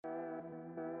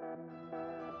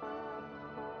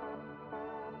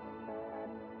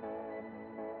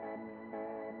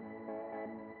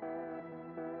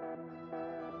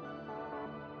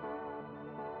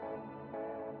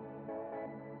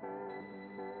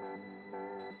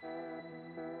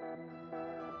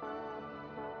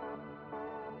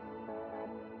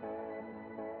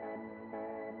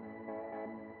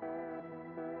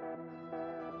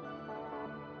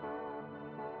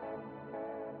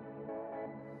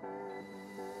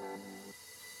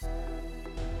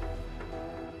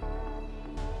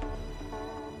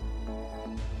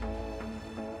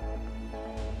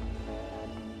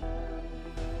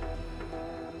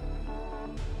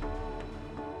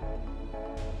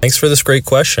Thanks for this great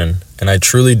question, and I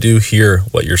truly do hear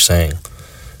what you're saying.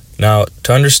 Now,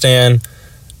 to understand,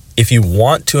 if you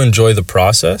want to enjoy the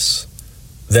process,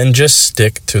 then just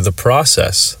stick to the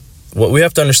process. What we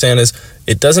have to understand is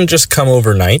it doesn't just come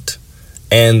overnight,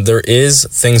 and there is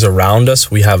things around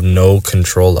us we have no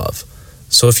control of.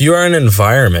 So if you are in an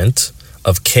environment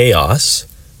of chaos,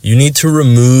 you need to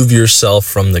remove yourself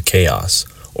from the chaos,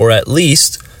 or at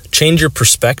least change your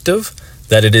perspective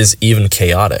that it is even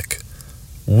chaotic.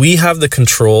 We have the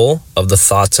control of the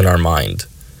thoughts in our mind.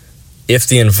 If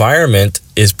the environment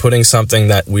is putting something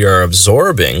that we are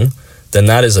absorbing, then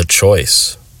that is a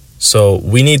choice. So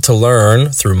we need to learn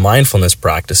through mindfulness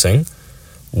practicing,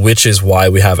 which is why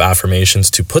we have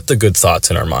affirmations to put the good thoughts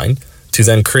in our mind, to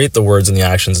then create the words and the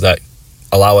actions that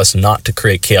allow us not to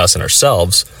create chaos in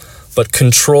ourselves, but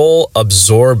control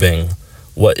absorbing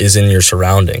what is in your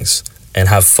surroundings and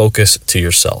have focus to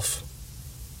yourself.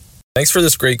 Thanks for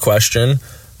this great question.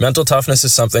 Mental toughness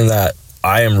is something that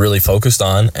I am really focused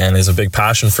on and is a big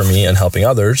passion for me and helping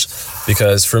others,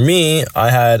 because for me,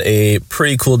 I had a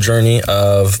pretty cool journey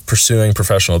of pursuing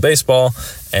professional baseball,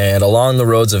 and along the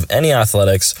roads of any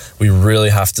athletics, we really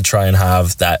have to try and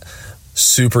have that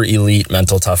super elite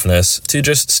mental toughness to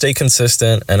just stay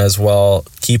consistent and as well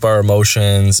keep our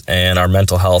emotions and our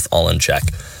mental health all in check.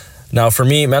 Now, for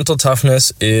me, mental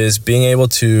toughness is being able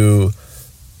to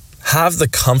have the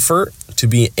comfort to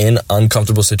be in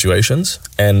uncomfortable situations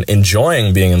and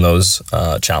enjoying being in those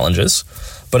challenges,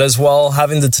 but as well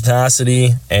having the tenacity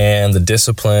and the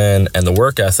discipline and the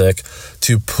work ethic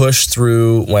to push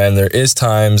through when there is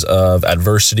times of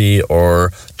adversity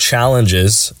or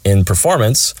challenges in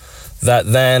performance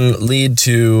that then lead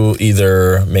to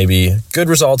either maybe good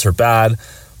results or bad,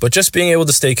 but just being able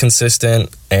to stay consistent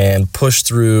and push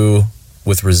through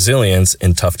with resilience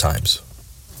in tough times.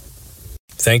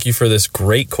 Thank you for this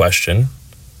great question.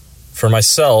 For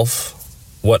myself,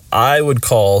 what I would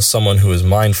call someone who is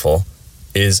mindful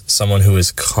is someone who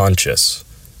is conscious.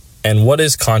 And what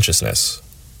is consciousness?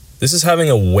 This is having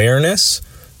awareness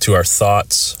to our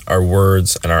thoughts, our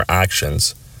words, and our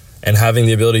actions, and having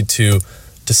the ability to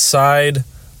decide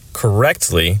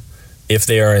correctly if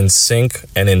they are in sync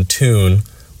and in tune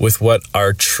with what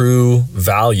our true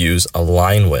values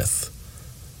align with.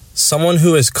 Someone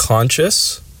who is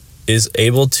conscious is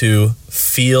able to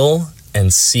feel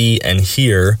and see and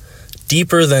hear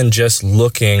deeper than just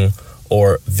looking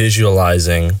or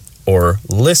visualizing or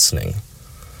listening.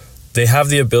 They have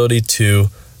the ability to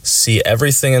see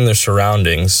everything in their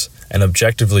surroundings and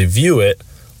objectively view it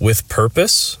with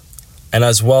purpose, and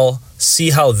as well see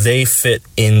how they fit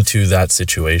into that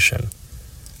situation.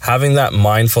 Having that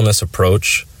mindfulness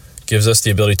approach gives us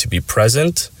the ability to be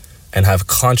present and have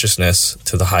consciousness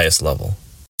to the highest level.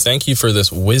 Thank you for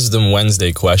this Wisdom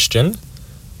Wednesday question.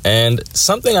 And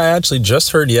something I actually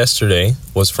just heard yesterday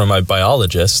was from my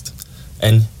biologist,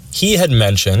 and he had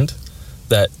mentioned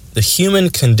that the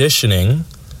human conditioning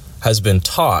has been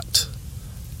taught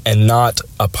and not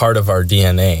a part of our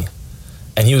DNA.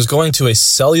 And he was going to a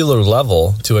cellular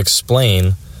level to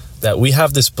explain that we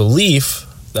have this belief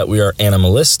that we are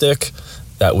animalistic,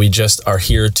 that we just are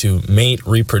here to mate,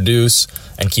 reproduce,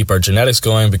 and keep our genetics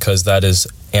going because that is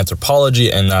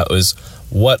anthropology and that was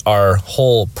what our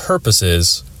whole purpose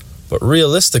is. But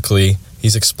realistically,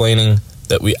 he's explaining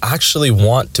that we actually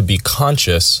want to be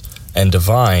conscious and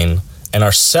divine, and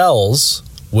our cells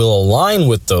will align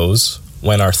with those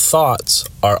when our thoughts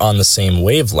are on the same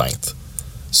wavelength.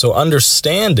 So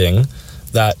understanding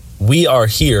that we are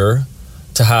here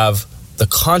to have the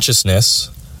consciousness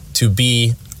to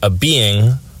be a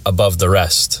being above the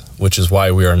rest, which is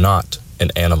why we are not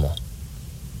an animal.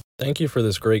 Thank you for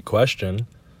this great question.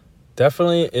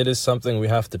 Definitely, it is something we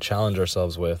have to challenge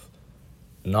ourselves with,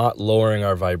 not lowering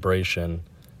our vibration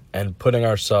and putting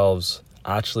ourselves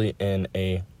actually in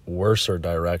a worser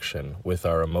direction with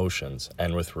our emotions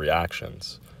and with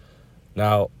reactions.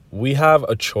 Now, we have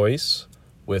a choice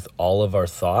with all of our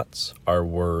thoughts, our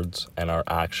words, and our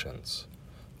actions.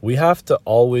 We have to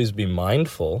always be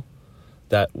mindful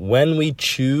that when we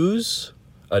choose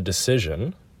a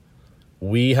decision,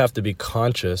 we have to be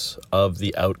conscious of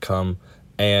the outcome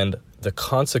and the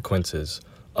consequences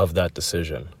of that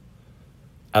decision.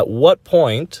 At what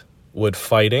point would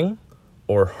fighting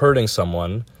or hurting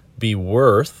someone be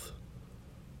worth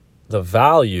the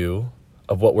value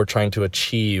of what we're trying to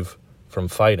achieve from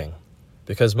fighting?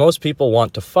 Because most people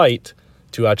want to fight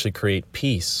to actually create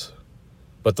peace.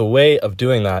 But the way of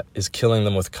doing that is killing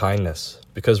them with kindness.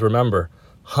 Because remember,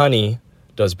 honey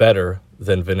does better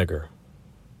than vinegar.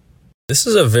 This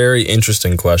is a very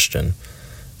interesting question.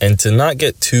 And to not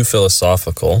get too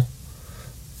philosophical,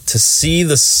 to see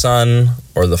the sun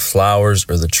or the flowers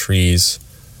or the trees,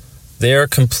 they are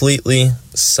completely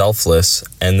selfless,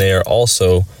 and they are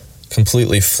also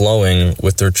completely flowing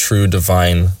with their true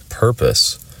divine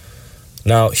purpose.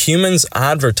 Now, humans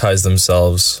advertise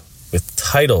themselves with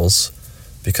titles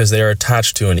because they are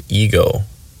attached to an ego.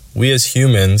 We as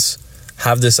humans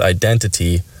have this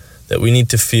identity that we need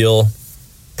to feel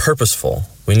purposeful.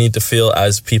 We need to feel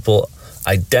as people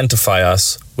identify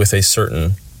us with a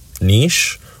certain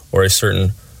niche or a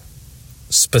certain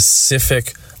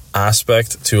specific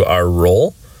aspect to our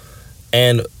role.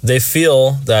 And they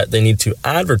feel that they need to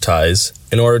advertise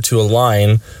in order to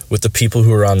align with the people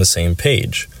who are on the same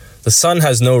page. The sun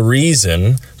has no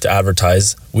reason to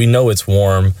advertise. We know it's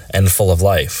warm and full of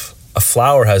life. A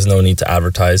flower has no need to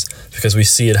advertise because we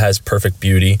see it has perfect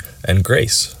beauty and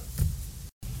grace.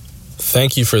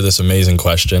 Thank you for this amazing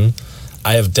question.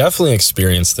 I have definitely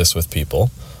experienced this with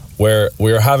people where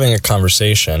we're having a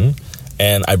conversation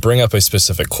and I bring up a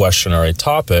specific question or a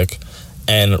topic,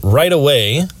 and right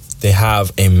away they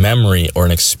have a memory or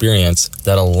an experience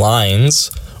that aligns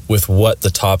with what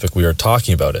the topic we are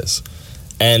talking about is.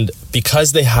 And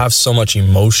because they have so much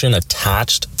emotion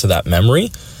attached to that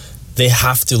memory, they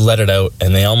have to let it out,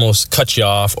 and they almost cut you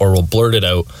off or will blurt it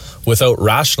out without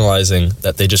rationalizing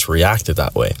that they just reacted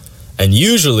that way. And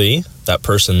usually that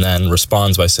person then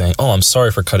responds by saying, "Oh, I'm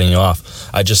sorry for cutting you off.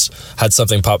 I just had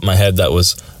something pop in my head that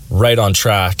was right on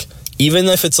track." Even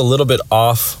if it's a little bit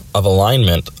off of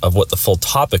alignment of what the full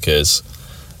topic is,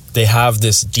 they have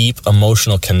this deep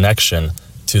emotional connection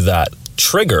to that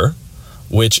trigger,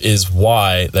 which is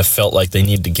why they felt like they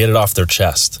need to get it off their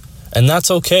chest. And that's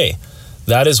okay.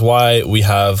 That is why we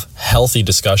have healthy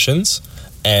discussions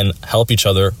and help each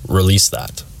other release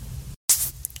that.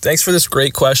 Thanks for this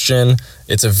great question.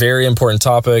 It's a very important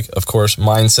topic. Of course,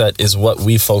 mindset is what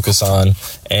we focus on.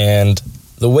 And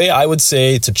the way I would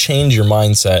say to change your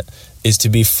mindset is to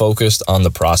be focused on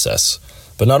the process.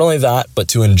 But not only that, but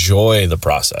to enjoy the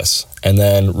process. And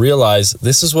then realize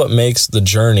this is what makes the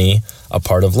journey a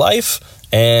part of life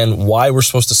and why we're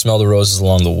supposed to smell the roses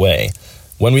along the way.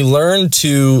 When we learn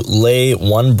to lay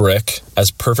one brick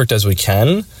as perfect as we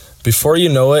can, before you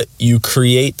know it, you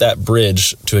create that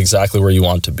bridge to exactly where you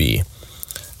want to be.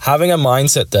 Having a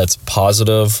mindset that's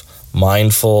positive,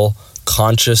 mindful,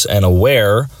 conscious, and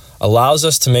aware allows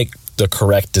us to make the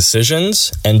correct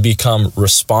decisions and become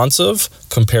responsive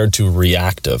compared to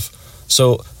reactive.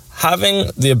 So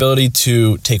having the ability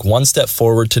to take one step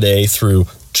forward today through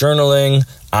journaling,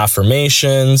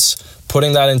 affirmations,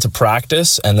 putting that into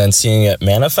practice, and then seeing it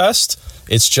manifest,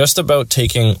 it's just about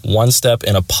taking one step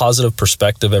in a positive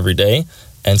perspective every day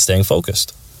and staying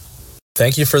focused.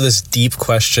 Thank you for this deep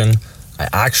question. I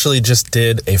actually just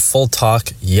did a full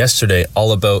talk yesterday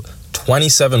all about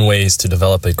 27 ways to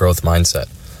develop a growth mindset.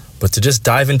 But to just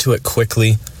dive into it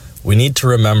quickly, we need to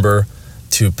remember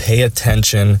to pay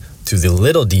attention to the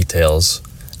little details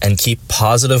and keep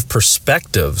positive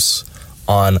perspectives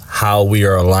on how we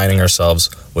are aligning ourselves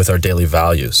with our daily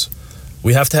values.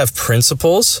 We have to have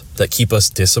principles that keep us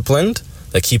disciplined,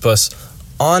 that keep us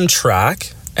on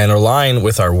track and align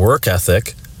with our work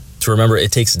ethic. To remember,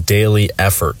 it takes daily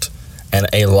effort and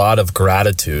a lot of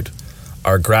gratitude.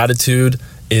 Our gratitude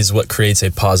is what creates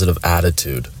a positive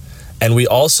attitude. And we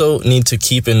also need to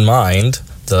keep in mind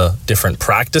the different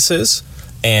practices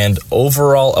and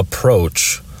overall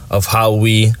approach of how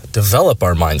we develop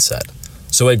our mindset.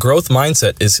 So a growth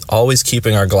mindset is always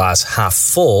keeping our glass half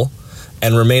full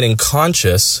and remaining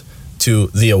conscious to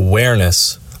the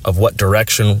awareness of what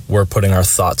direction we're putting our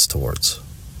thoughts towards.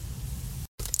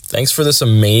 Thanks for this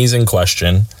amazing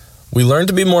question. We learn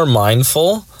to be more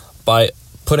mindful by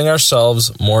putting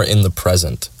ourselves more in the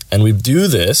present. And we do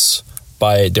this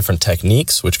by different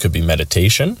techniques, which could be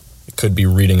meditation, it could be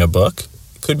reading a book,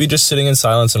 it could be just sitting in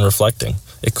silence and reflecting.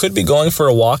 It could be going for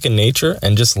a walk in nature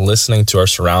and just listening to our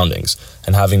surroundings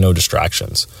and having no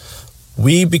distractions.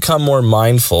 We become more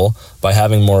mindful by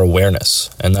having more awareness,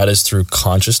 and that is through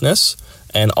consciousness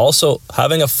and also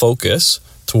having a focus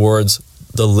towards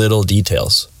the little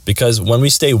details. Because when we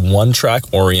stay one track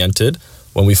oriented,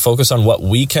 when we focus on what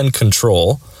we can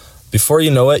control, before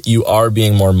you know it, you are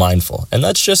being more mindful. And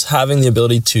that's just having the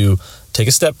ability to take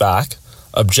a step back,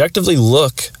 objectively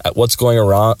look at what's going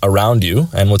around you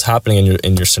and what's happening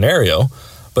in your scenario,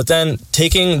 but then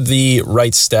taking the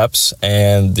right steps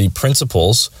and the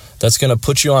principles that's going to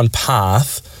put you on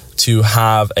path to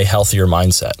have a healthier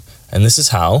mindset. And this is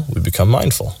how we become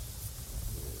mindful.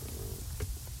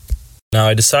 Now,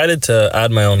 I decided to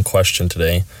add my own question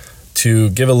today to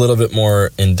give a little bit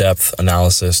more in-depth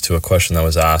analysis to a question that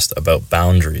was asked about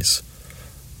boundaries.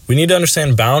 We need to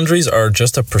understand boundaries are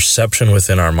just a perception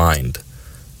within our mind.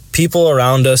 People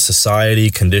around us, society,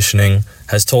 conditioning,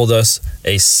 has told us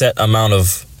a set amount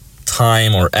of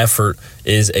time or effort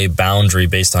is a boundary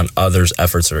based on others'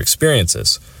 efforts or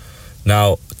experiences.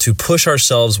 Now, to push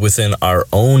ourselves within our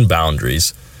own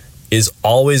boundaries is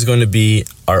always going to be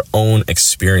our own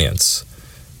experience.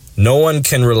 No one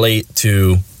can relate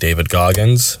to David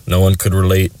Goggins. No one could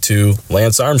relate to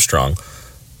Lance Armstrong.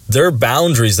 Their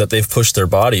boundaries that they've pushed their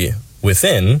body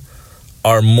within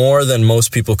are more than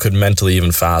most people could mentally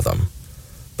even fathom.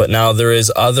 But now there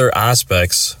is other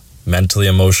aspects, mentally,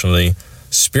 emotionally,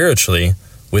 spiritually,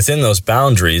 within those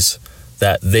boundaries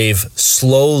that they've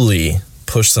slowly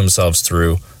pushed themselves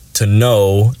through to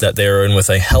know that they are in with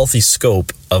a healthy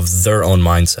scope of their own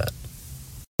mindset.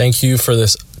 Thank you for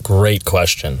this great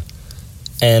question.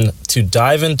 And to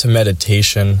dive into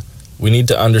meditation, we need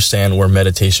to understand where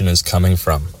meditation is coming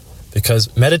from,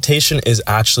 because meditation is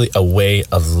actually a way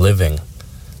of living.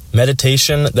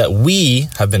 Meditation that we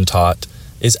have been taught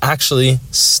is actually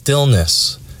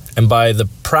stillness. And by the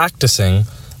practicing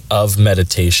of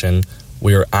meditation,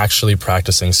 we are actually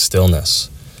practicing stillness.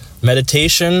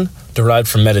 Meditation, derived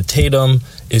from meditatum,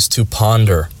 is to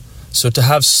ponder. So to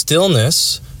have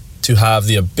stillness, to have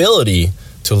the ability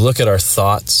to look at our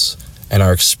thoughts and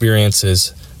our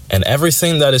experiences and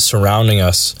everything that is surrounding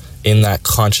us in that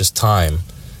conscious time,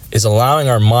 is allowing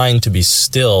our mind to be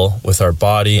still with our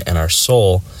body and our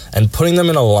soul and putting them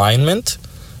in alignment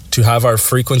to have our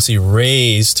frequency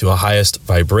raised to a highest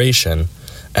vibration.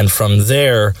 And from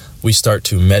there, we start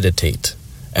to meditate.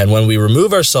 And when we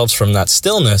remove ourselves from that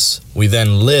stillness, we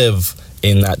then live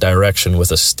in that direction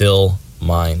with a still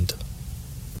mind.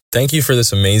 Thank you for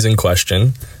this amazing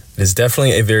question. It is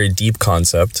definitely a very deep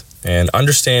concept, and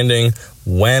understanding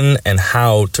when and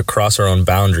how to cross our own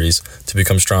boundaries to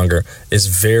become stronger is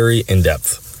very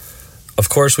in-depth. Of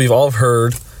course, we've all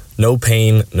heard no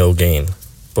pain, no gain.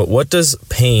 But what does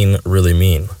pain really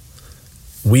mean?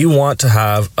 We want to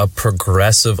have a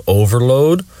progressive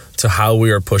overload to how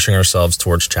we are pushing ourselves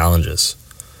towards challenges.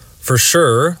 For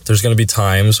sure, there's going to be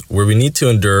times where we need to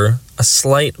endure a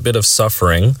slight bit of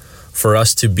suffering for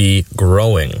us to be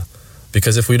growing.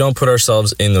 Because if we don't put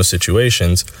ourselves in those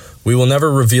situations, we will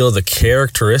never reveal the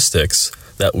characteristics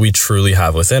that we truly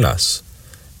have within us.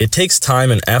 It takes time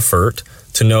and effort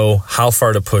to know how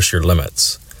far to push your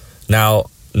limits. Now,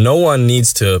 no one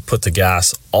needs to put the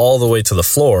gas all the way to the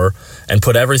floor and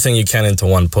put everything you can into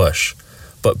one push.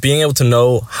 But being able to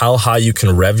know how high you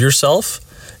can rev yourself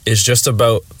is just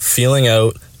about feeling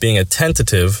out, being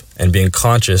attentive, and being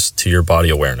conscious to your body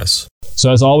awareness.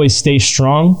 So as always, stay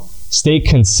strong, stay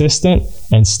consistent,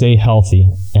 and stay healthy,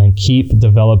 and keep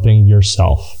developing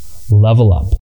yourself. Level up.